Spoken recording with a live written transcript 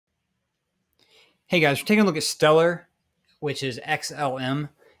Hey guys, we're taking a look at Stellar, which is XLM,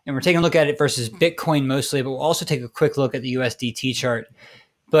 and we're taking a look at it versus Bitcoin mostly, but we'll also take a quick look at the USDT chart.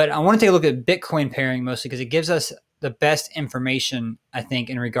 But I want to take a look at Bitcoin pairing mostly because it gives us the best information, I think,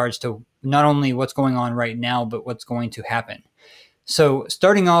 in regards to not only what's going on right now, but what's going to happen. So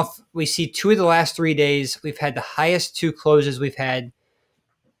starting off, we see 2 of the last 3 days, we've had the highest 2 closes we've had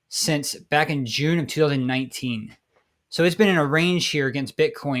since back in June of 2019. So it's been in a range here against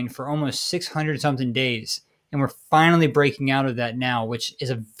Bitcoin for almost 600 something days. And we're finally breaking out of that now, which is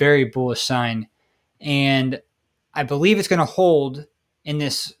a very bullish sign. And I believe it's going to hold in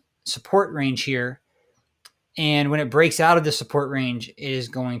this support range here. And when it breaks out of the support range, it is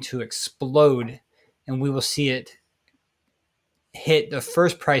going to explode. And we will see it hit the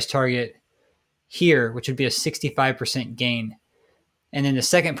first price target here, which would be a 65% gain. And then the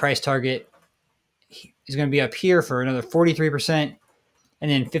second price target is going to be up here for another 43%,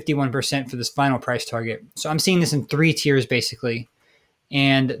 and then 51% for this final price target. So I'm seeing this in 3 tiers basically.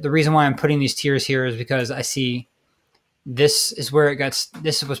 And the reason why I'm putting these tiers here is because I see this is where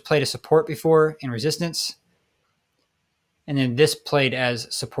this was played as support before and resistance. And then this played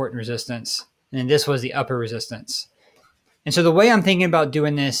as support and resistance. And then this was the upper resistance. And so the way I'm thinking about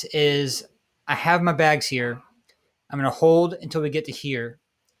doing this is I have my bags here. I'm going to hold until we get to here.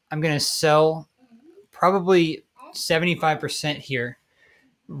 I'm going to sell probably 75% here,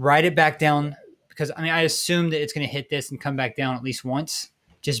 ride it back down, because I assume that it's going to hit this and come back down at least once,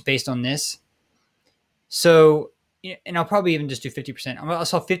 just based on this. So, and I'll probably even just do 50%. I'll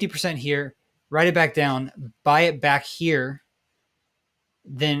sell 50% here, ride it back down, buy it back here,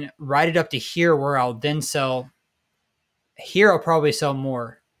 then ride it up to here where I'll then sell. Here I'll probably sell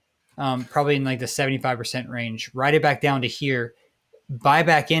more, probably in like the 75% range. Ride it back down to here, buy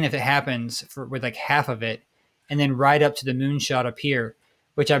back in if it happens with like half of it, and then ride up to the moonshot up here,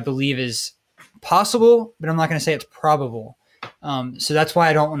 which I believe is possible, but I'm not going to say it's probable. So that's why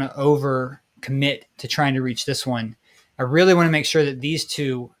I don't want to over commit to trying to reach this one. I really want to make sure that these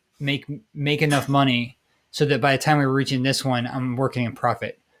two make enough money so that by the time we're reaching this one, I'm working in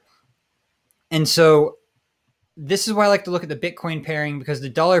profit. And so this is why I like to look at the Bitcoin pairing, because the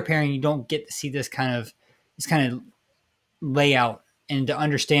dollar pairing, you don't get to see this kind of layout and to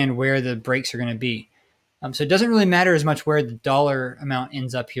understand where the breaks are going to be. So it doesn't really matter as much where the dollar amount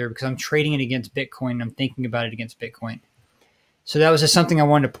ends up here, because I'm trading it against Bitcoin and I'm thinking about it against Bitcoin. So that was just something I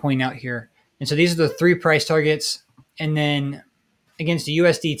wanted to point out here. And so these are the 3 price targets. And then against the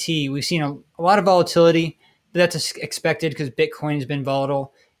USDT, we've seen a lot of volatility, but that's expected because Bitcoin has been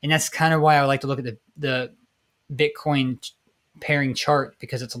volatile. And that's kind of why I like to look at the Bitcoin pairing chart,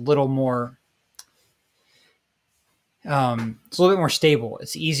 because it's a little more it's a little bit more stable.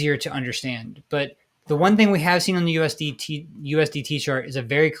 It's easier to understand. But the one thing we have seen on the USDT chart is a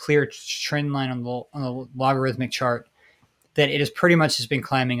very clear trend line on the logarithmic chart that it has pretty much just been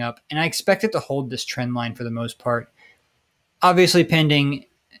climbing up. And I expect it to hold this trend line for the most part. Obviously pending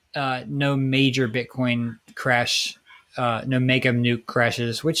no major Bitcoin crash, no mega nuke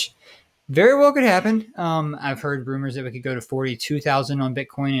crashes, which very well could happen. I've heard rumors that we could go to 42,000 on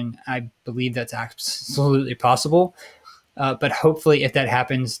Bitcoin, and I believe that's absolutely possible. But hopefully if that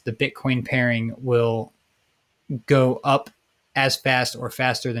happens, the Bitcoin pairing will go up as fast or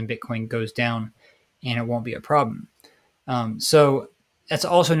faster than Bitcoin goes down, and it won't be a problem. So that's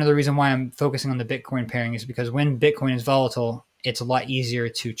also another reason why I'm focusing on the Bitcoin pairing, is because when Bitcoin is volatile, it's a lot easier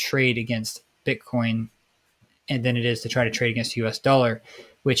to trade against Bitcoin than it is to try to trade against the US dollar,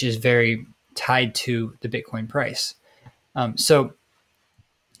 which is very tied to the Bitcoin price. So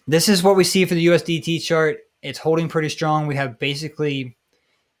this is what we see for the USDT chart. It's holding pretty strong. We have basically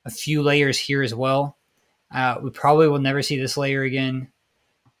a few layers here as well. We probably will never see this layer again.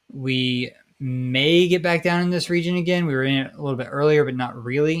 We may get back down in this region again. We were in it a little bit earlier, but not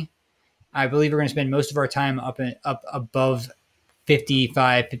really. I believe we're going to spend most of our time up above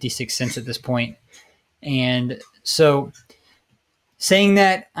 55, 56 cents at this point. And so saying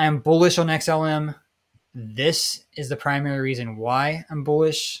that, I'm bullish on XLM. This is the primary reason why I'm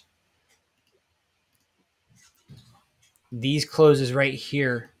bullish. These closes right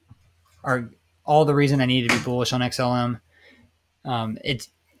here are all the reason I need to be bullish on XLM. It's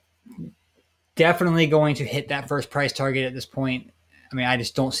definitely going to hit that first price target at this point. I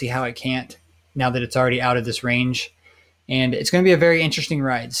just don't see how it can't, now that it's already out of this range. And it's going to be a very interesting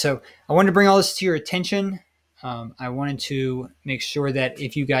ride. So I wanted to bring all this to your attention. I wanted to make sure that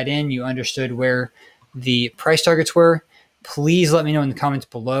if you got in, you understood where the price targets were. Please let me know in the comments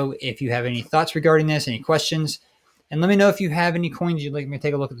below if you have any thoughts regarding this, any questions. And let me know if you have any coins you'd like me to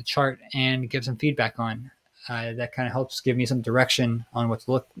take a look at the chart and give some feedback on. That kind of helps give me some direction on what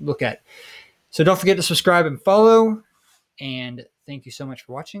to look at. So don't forget to subscribe and follow. And thank you so much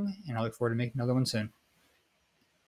for watching. And I look forward to making another one soon.